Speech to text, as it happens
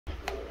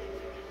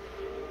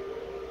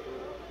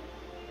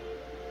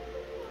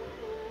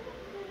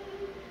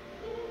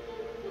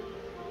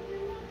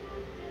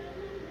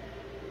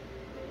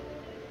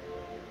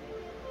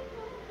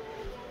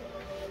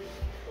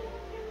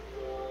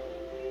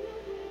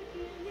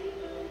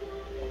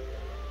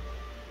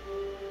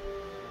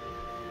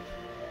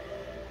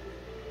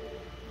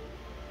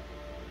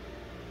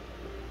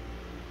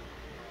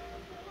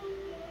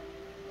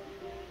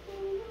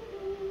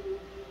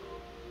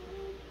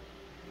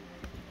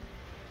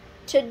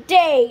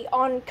Today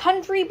on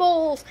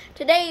countryballs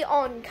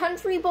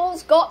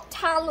Got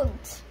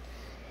Talent,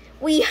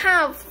 we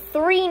have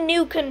 3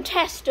 new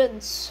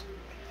contestants: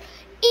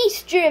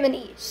 East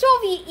Germany,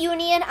 Soviet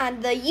Union,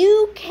 and the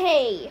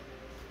UK.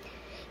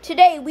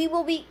 Today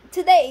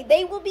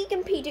they will be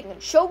competing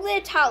and show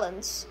their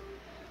talents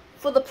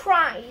for the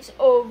prize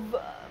of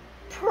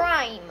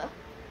Prime.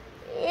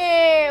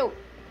 Ew.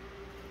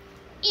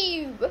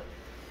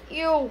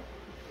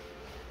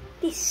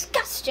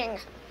 Disgusting.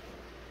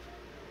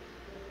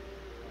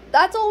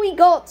 That's all we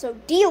got, so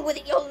deal with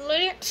it, you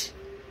lit.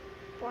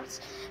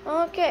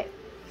 Okay.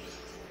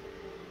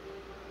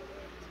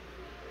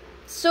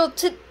 So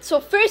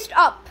first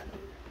up,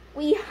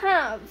 we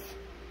have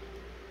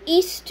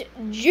East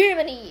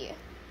Germany.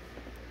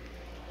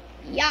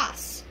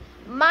 Yes,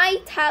 my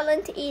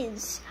talent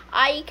is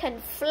I can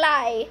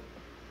fly.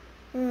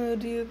 Oh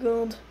dear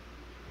God.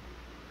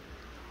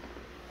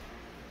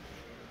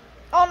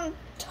 On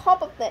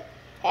top of it.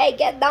 Hey,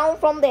 get down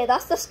from there.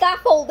 That's the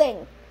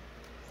scaffolding.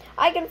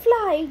 I can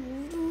fly.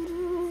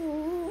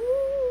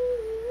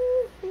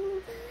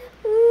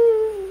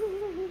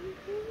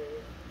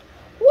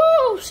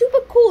 Whoa, super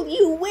cool.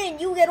 You win.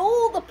 You get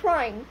all the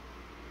prime.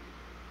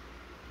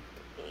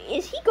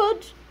 Is he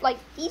good? Like,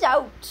 he's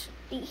out.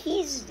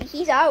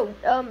 He's out.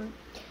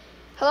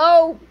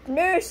 Hello,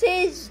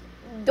 nurses,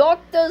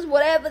 doctors,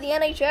 whatever, the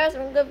NHS, I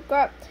don't give a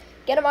crap.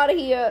 Get him out of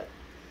here.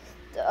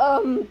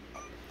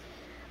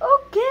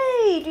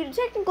 Okay, due to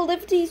technical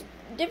difficulties,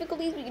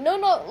 we can no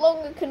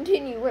longer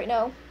continue right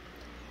now.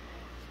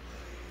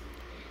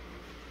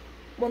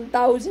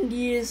 1,000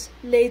 years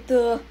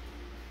later.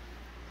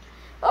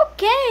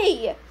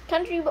 Okay,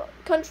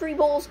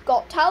 Countryballs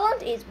Got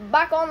Talent is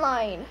back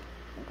online.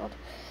 Oh God.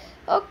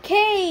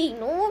 Okay,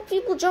 no more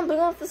people jumping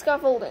off the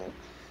scaffolding.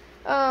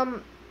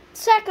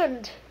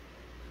 Second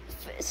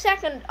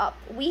up,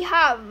 we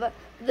have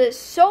the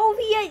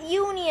Soviet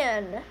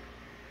Union.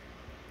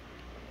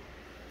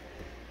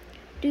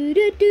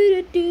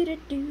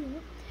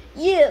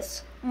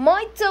 Yes,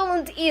 my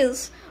talent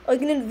is I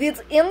can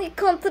invade any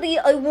country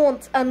I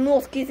want and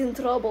not get in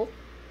trouble.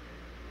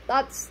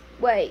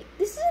 Wait,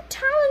 this is a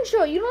talent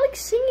show. You don't like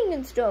singing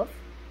and stuff.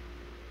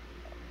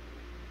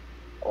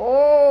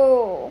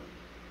 Oh,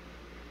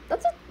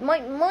 my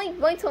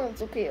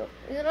talent's okay,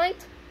 is it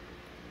right?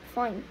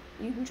 Fine,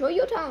 you can show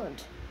your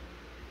talent.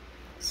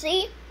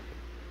 See?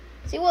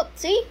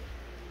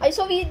 I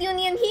Soviet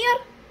Union here.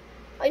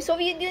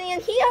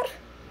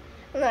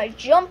 And I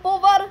jump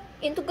over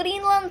into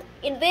Greenland,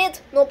 invade,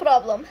 no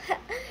problem.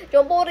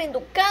 Jump over into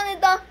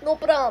Canada, no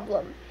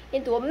problem.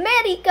 Into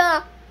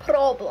America,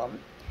 problem.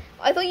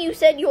 I thought you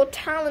said your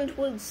talent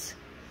was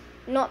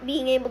not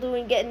being able to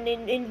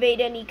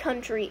invade any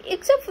country,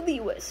 except for the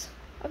US.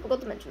 I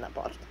forgot to mention that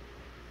part.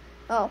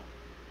 Oh.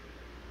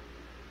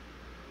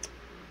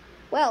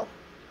 Well.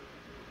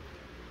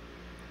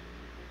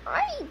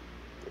 Are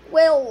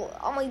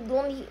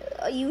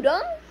you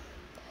done?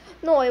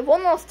 No, I have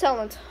one last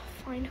talent.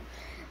 Fine.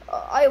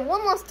 I have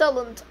one last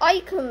talent. I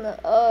can,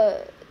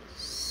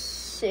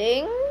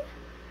 sing.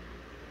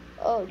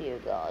 Oh dear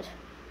God.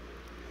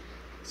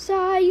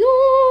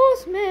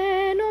 Sajos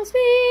menos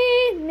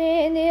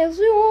vinen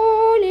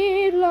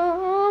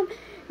solilam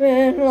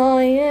when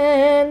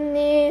lion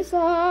is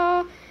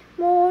a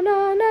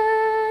mona na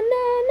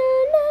na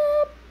na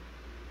na.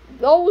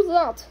 What was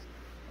that?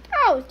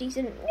 That was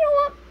decent. You know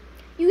what?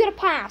 You get a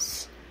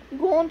pass. You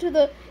go on to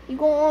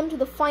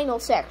the final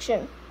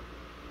section.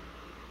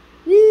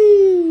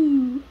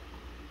 Woo!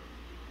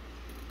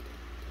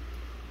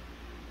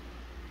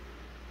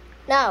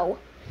 Now,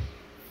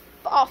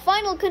 our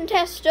final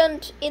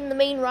contestant in the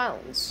main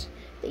rounds,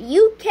 the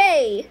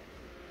UK.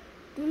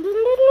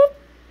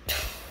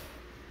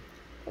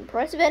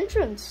 Impressive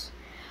entrance.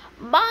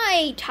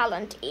 My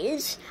talent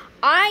is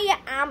I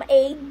am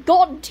a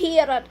god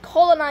tier at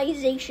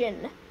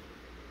colonization.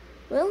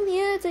 Well,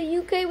 yeah, it's a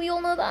UK, we all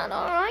know that.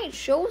 Alright,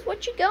 show us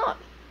what you got.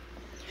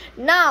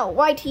 Now,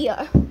 right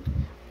here.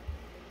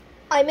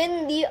 I'm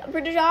in the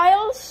British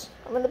Isles.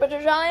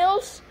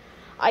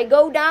 I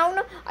go down,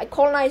 I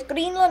colonize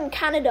Greenland,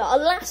 Canada,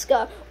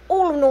 Alaska,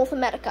 all of North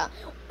America,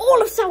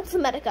 all of South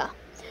America,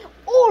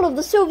 all of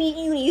the Soviet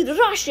Union,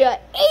 Russia,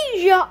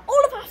 Asia,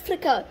 all of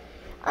Africa.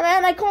 And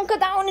then I conquer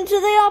down into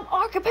the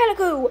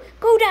archipelago,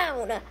 go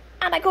down,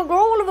 and I conquer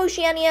all of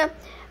Oceania,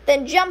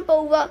 then jump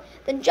over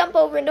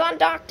into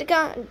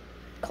Antarctica and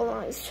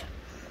colonize.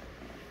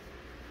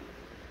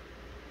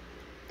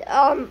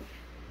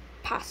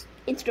 Pass.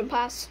 Instant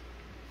pass.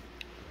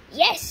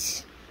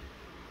 Yes!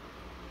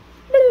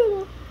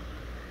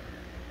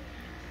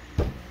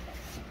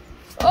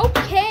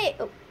 Okay.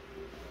 Oh.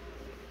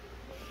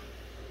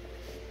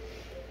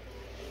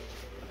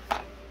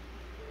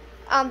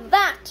 And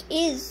that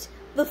is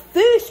the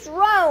first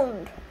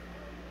round.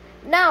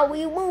 Now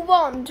we move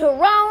on to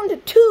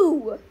round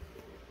 2.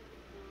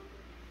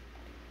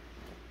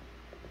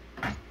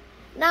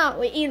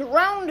 Now in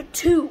round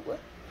 2,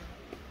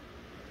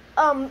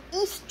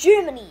 East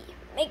Germany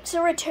makes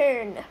a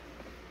return.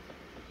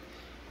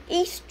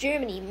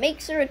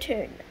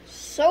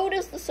 So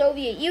does the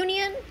Soviet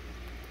Union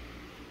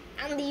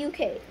and the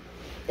UK.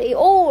 They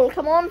all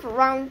come on for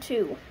round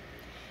 2.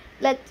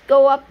 Let's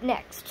go up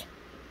next.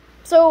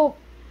 So,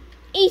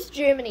 East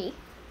Germany.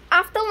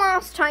 After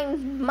last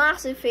time's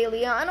massive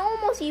failure and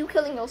almost you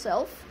killing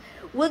yourself,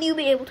 will you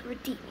be able to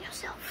redeem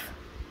yourself?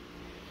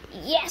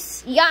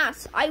 Yes,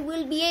 I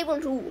will be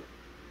able to.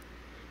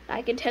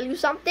 I can tell you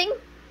something.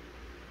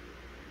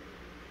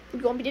 You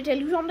want me to tell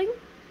you something?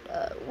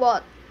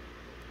 What?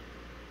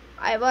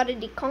 I've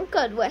already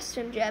conquered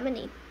Western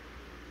Germany.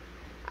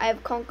 I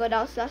have conquered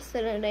Alsace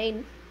and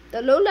Lorraine.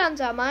 The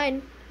lowlands are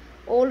mine.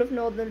 All of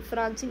northern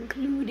France,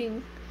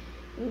 including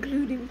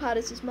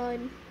Paris, is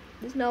mine.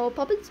 It's now a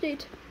puppet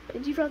state.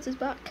 Anti France is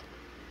back.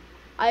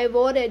 I have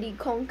already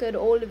conquered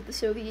all of the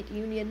Soviet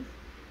Union.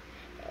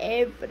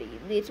 Every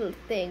little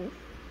thing.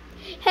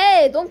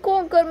 Hey, don't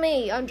conquer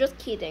me. I'm just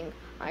kidding.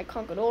 I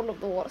conquered all of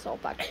the Warsaw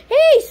Pact.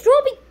 Hey,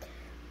 Strawberry!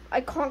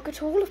 I conquered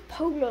all of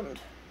Poland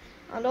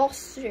and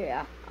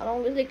Austria and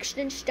all of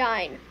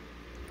Liechtenstein.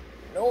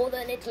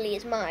 Northern Italy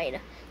is mine.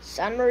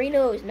 San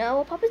Marino is now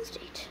a puppet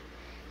state.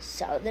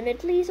 Southern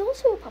Italy is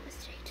also a puppet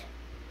state.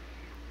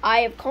 I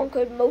have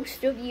conquered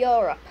most of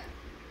Europe.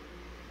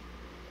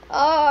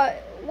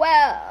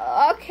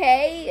 Well,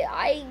 okay.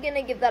 I'm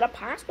gonna give that a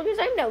pass because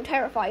I'm now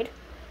terrified.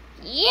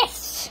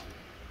 Yes!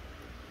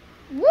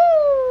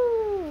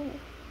 Woo!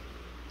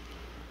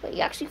 But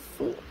you actually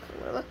flew.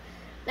 Whatever.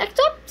 Next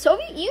up,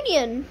 Soviet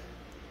Union.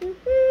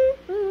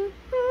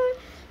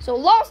 So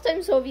last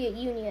time, Soviet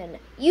Union,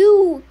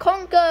 you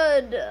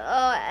conquered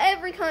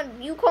every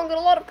country. You conquered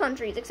a lot of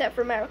countries except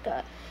for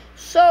America.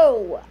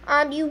 So,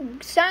 and you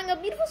sang a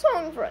beautiful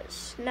song for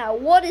us. Now,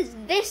 what is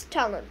this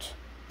talent?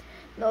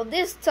 Now,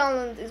 this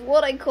talent is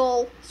what I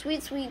call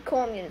sweet, sweet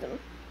communism.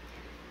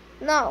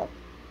 Now,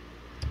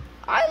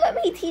 let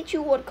me teach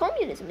you what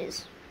communism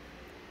is.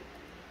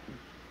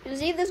 You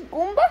see this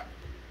Goomba?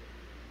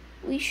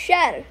 We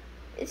share.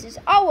 This is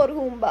our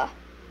Goomba.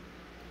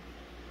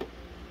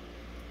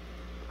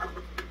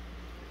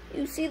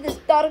 You see this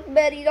dark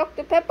berry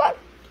Dr. Pepper?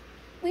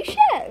 We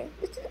share.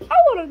 This is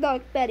our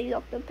dark berry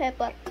Dr.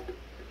 Pepper.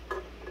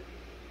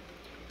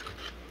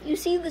 You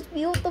see this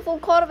beautiful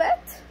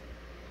Corvette?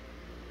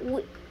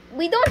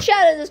 We don't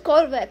share this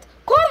Corvette.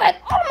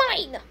 Corvette, all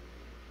mine!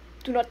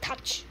 Do not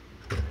touch,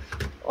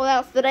 or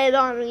else the Red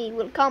Army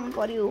will come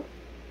for you.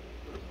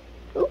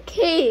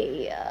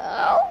 Okay,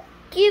 I'll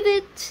give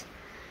it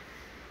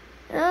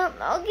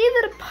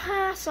a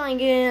pass, I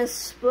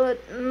guess, but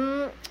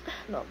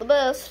not the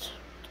best.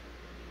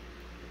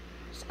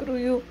 Screw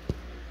you.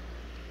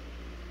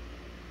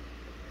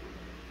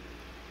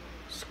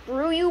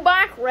 Screw you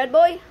back, red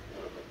boy.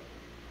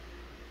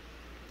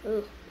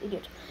 Ugh,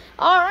 idiot.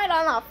 Alright,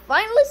 on our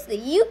finalist, the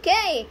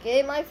UK.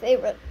 Okay, my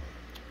favorite.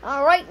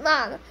 Alright,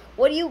 man.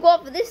 What do you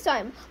got for this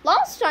time?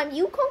 Last time,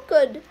 you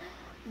conquered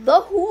the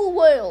whole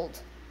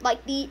world.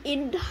 Like, the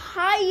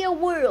entire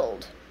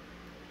world.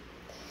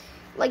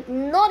 Like,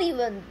 not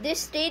even. This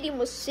stadium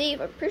was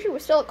safe. I'm pretty sure we're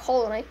still a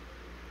colony.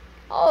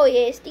 Oh,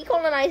 yes.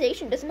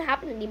 Decolonization doesn't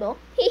happen anymore.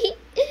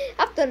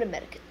 After an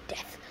American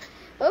death.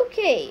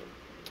 Okay.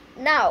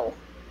 Now,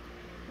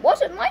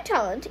 what my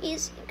talent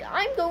is,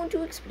 I'm going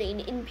to explain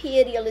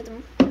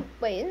imperialism.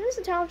 Wait, isn't this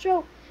a talent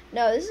show?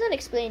 No, this is an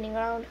explaining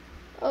round.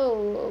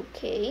 Oh,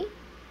 okay.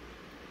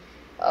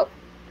 Oh,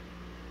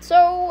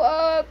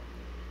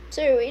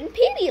 so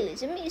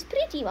imperialism is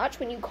pretty much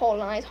when you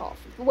colonize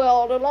half of the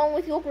world along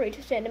with your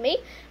greatest enemy,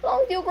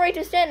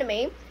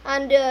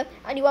 and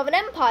you have an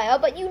empire,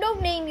 but you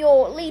don't name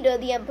your leader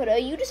the emperor.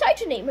 You decide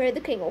to name her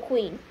the king or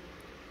queen.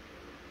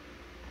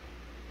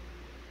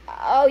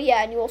 Oh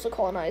yeah, and you also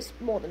colonize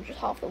more than just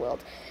half the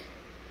world.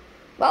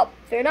 Well,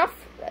 fair enough.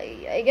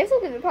 I guess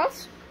I'll give it a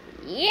pass.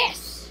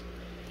 Yes!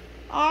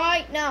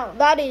 Alright, now,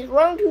 that is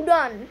round 2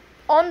 done.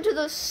 On to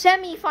the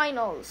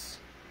semi-finals.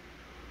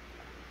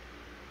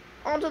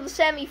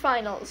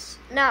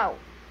 Now,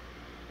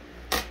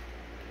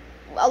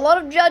 a lot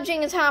of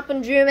judging has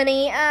happened,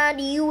 Germany, and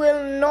you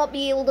will not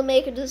be able to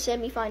make it to the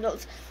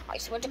semi-finals. I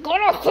swear to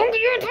God, I'll conquer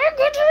your entire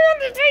country in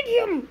the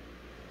stadium!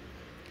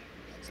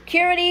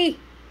 Security!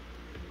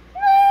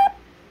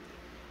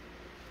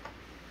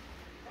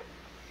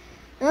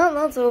 Well,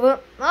 that's over.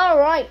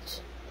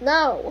 Alright,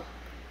 now,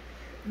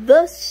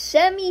 the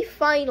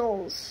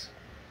semi-finals.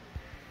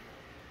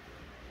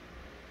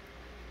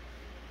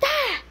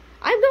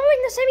 I'm going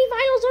to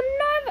semi-finals or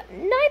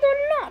neither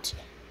not.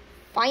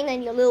 Fine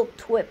then, you little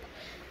twip.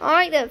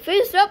 Alright then,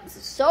 first up, the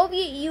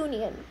Soviet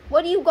Union.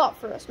 What do you got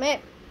for us,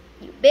 man?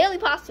 You barely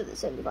passed to the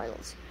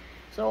semi-finals.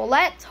 So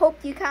let's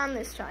hope you can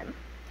this time.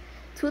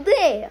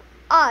 Today,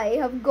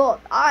 I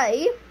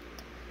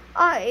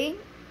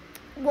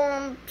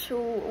want to,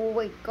 oh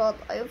my god,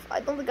 I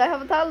don't think I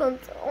have a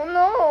talent. Oh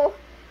no.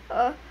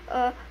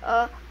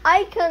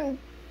 I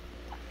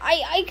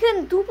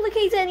can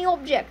duplicate any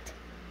object.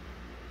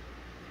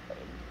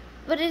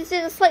 But it's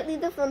in a slightly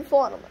different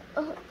form.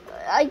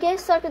 I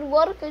guess that could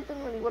work. I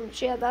didn't really want to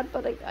share that,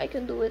 but I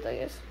can do it, I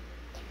guess.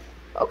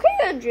 Okay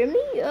then,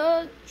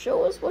 Germany,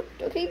 show us what,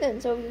 okay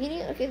then, Soviet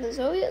Union, okay then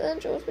Soviet, then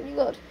show us what you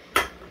got.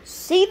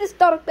 See this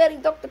dark berry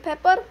Dr.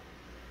 Pepper?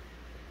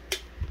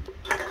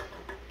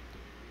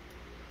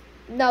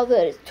 Now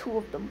there is two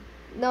of them.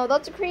 No,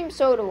 that's a cream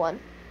soda one.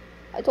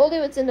 I told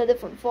you it's in a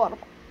different form.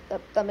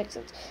 That makes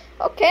sense.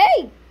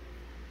 Okay.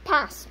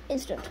 Pass.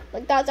 Instant.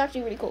 Like, that's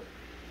actually really cool.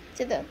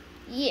 Sit there.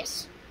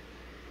 Yes.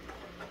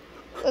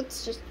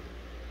 Let's just...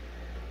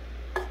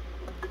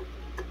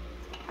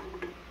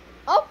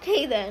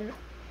 Okay then.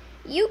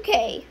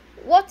 UK,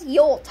 what's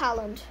your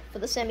talent for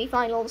the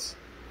semi-finals?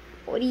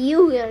 What are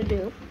you gonna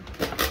do?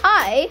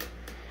 I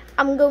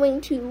am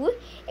going to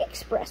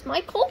express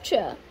my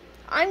culture.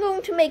 I'm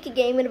going to make a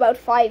game in about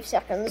 5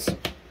 seconds.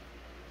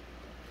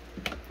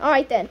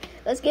 Alright then,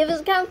 let's give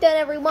us a countdown,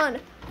 everyone.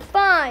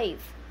 5,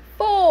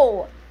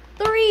 4,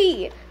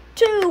 3,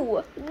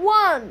 2,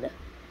 1.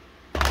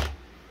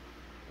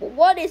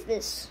 What is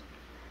this?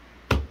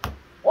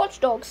 Watch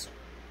Dogs.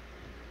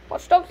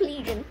 Watch Dogs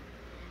Legion.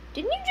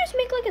 Didn't you just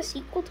make like a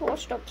sequel to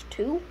Watch Dogs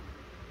 2?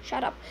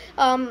 Shut up.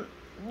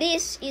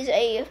 This is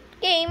a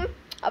game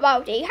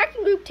about a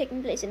hacking group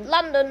taking place in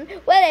London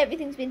where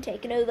everything's been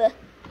taken over.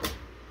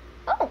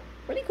 Oh,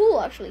 really cool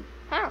actually.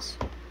 Pass.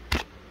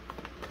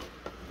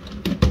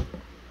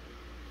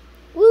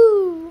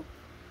 Woo!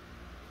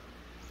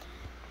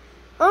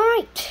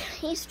 Alright,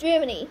 East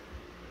Germany.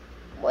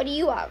 What do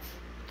you have?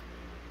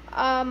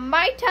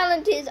 My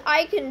talent is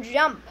I can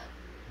jump.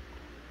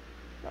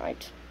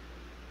 Right.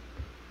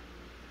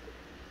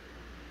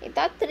 If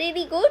that's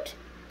really good,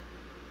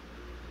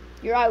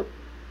 you're out.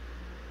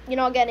 You're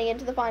not getting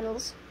into the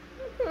finals.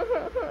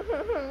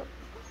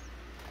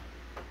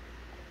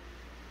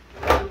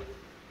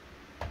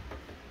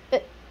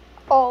 But,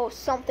 oh,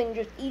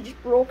 he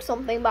just broke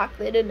something back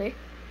there, didn't he?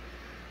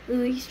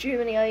 Ooh, East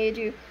Germany, I hate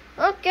you.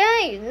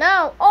 Okay,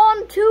 now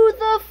on to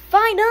the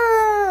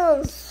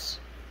finals.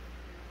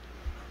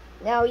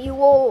 Now you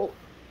all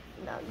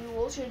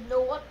should know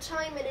what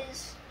time it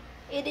is.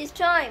 It is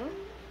time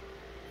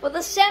for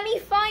the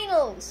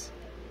semi-finals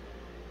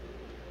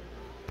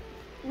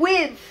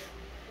with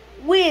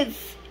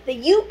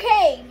the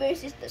UK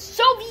versus the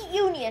Soviet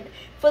Union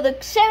for the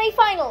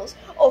semi-finals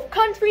of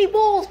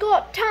countryballs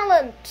Got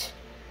Talent.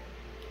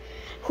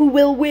 Who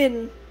will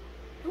win?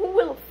 Who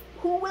will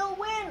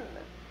win?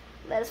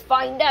 Let's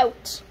find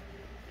out.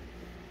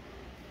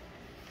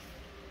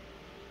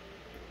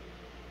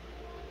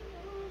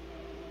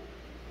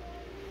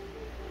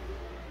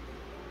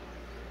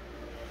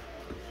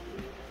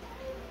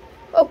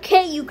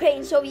 Okay, UK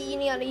and Soviet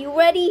Union, are you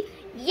ready?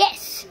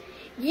 Yes!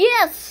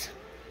 Yes!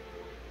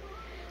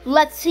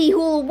 Let's see who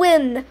will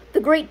win the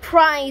great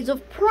prize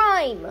of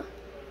Prime.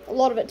 A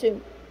lot of it,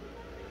 too.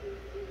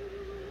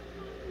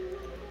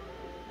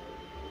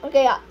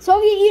 Okay,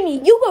 Soviet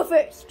Union, you go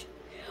first.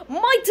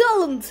 My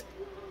talent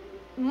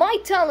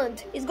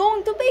is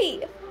going to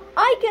be,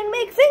 I can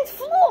make things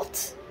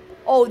float.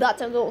 Oh, that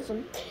sounds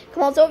awesome.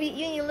 Come on, Soviet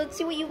Union, let's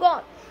see what you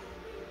got.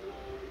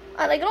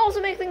 And I can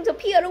also make things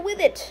appear with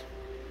it.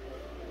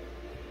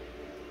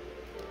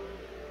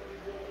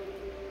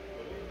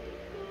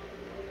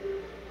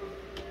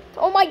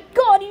 Oh my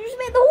god, you just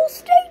made the whole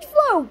stage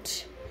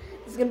float!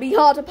 This is gonna be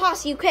hard to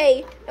pass,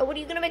 UK. Now what are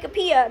you gonna make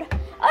appear?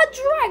 A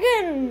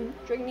dragon!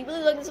 Dragon D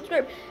Blue, like and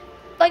subscribe.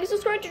 Like and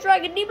subscribe to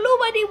Dragon D Blue,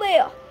 my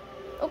anywhere.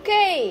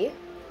 Okay.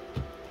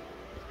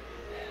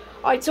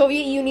 Alright,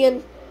 Soviet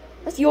Union.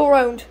 That's your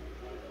round.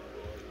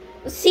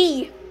 Let's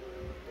see.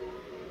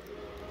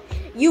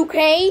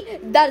 UK,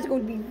 that is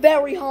going to be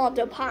very hard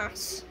to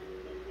pass.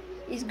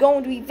 It's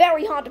going to be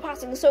very hard to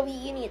pass in the Soviet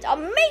Union's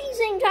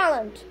amazing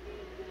talent.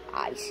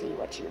 I see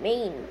what you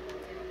mean.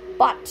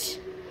 But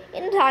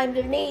in times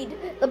of need,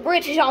 the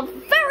British are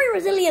very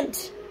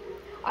resilient.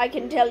 I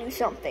can tell you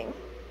something.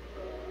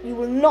 You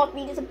will not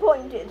be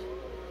disappointed.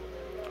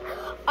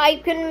 I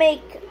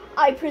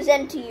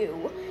present to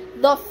you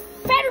the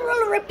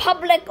Federal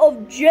Republic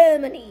of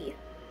Germany.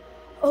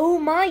 Oh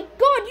my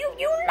god, you've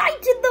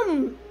united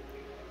them!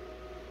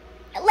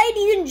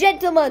 Ladies and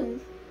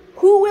gentlemen,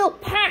 who will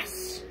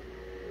pass?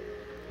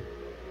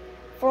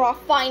 For our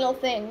final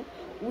thing,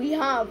 we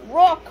have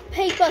rock,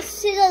 paper,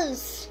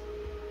 scissors.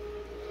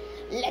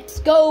 Let's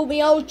go,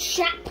 me old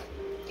chap.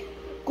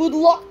 Good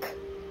luck.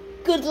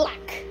 Good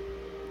luck.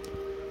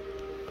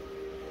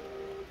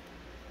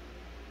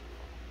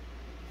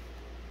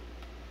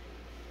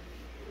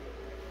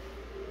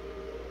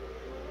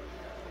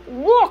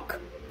 Rock,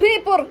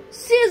 paper,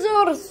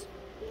 scissors.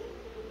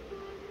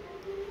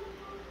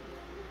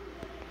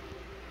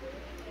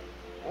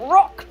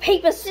 Rock,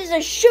 paper,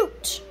 scissors,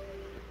 shoot.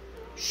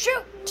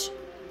 Shoot.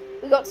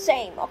 We got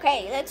same.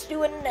 Okay, let's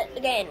do it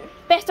again.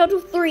 Best out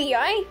of 3,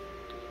 right?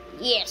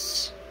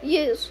 Yes.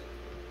 Yes.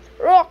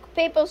 Rock,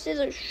 paper,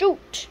 scissors,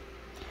 shoot.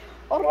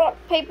 Rock,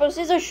 paper,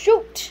 scissors,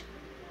 shoot.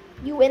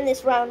 You win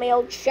this round, my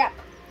old chap.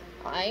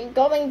 I'm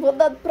going for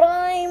the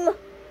prime.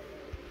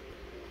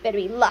 Better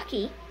be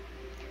lucky.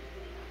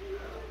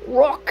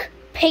 Rock,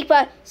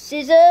 paper,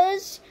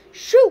 scissors,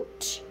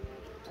 shoot.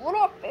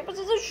 Rock, paper,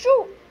 scissors,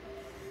 shoot.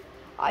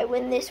 I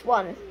win this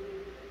one.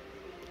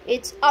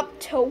 It's up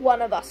to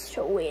one of us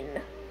to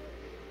win.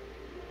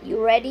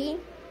 You ready?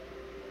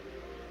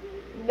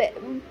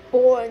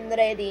 born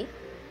ready.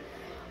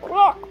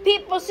 Rock,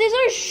 paper,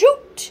 scissors,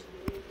 shoot!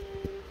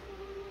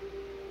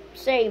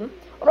 Same.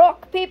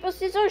 Rock, paper,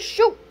 scissors,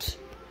 shoot!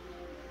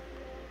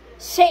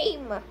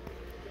 Same.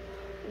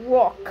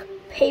 Rock,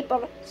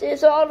 paper,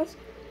 scissors,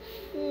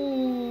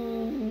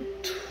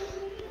 shoot.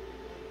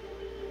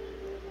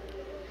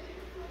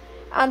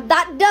 And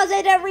that does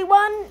it,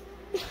 everyone.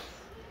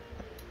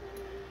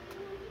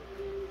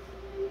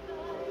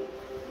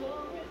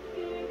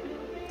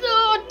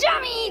 Oh,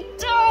 damn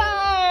it!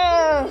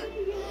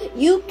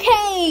 UK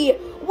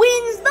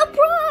wins the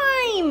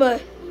prime!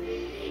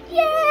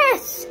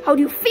 Yes! How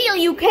do you feel,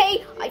 UK?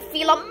 I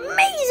feel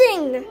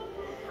amazing!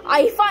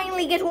 I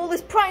finally get all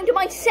this prime to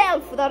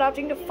myself without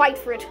having to fight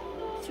for it.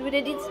 See what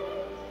it is?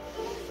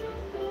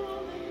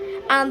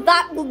 And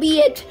that will be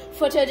it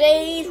for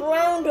today's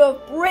round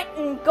of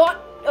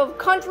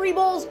Country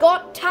Balls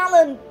Got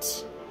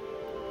Talent.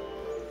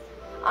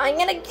 I'm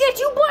gonna get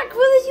you back for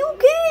this,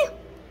 UK.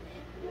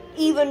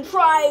 Even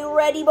try,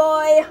 ready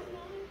boy.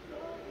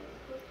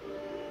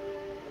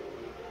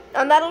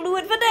 And that'll do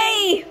it for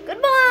today.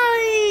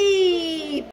 Goodbye.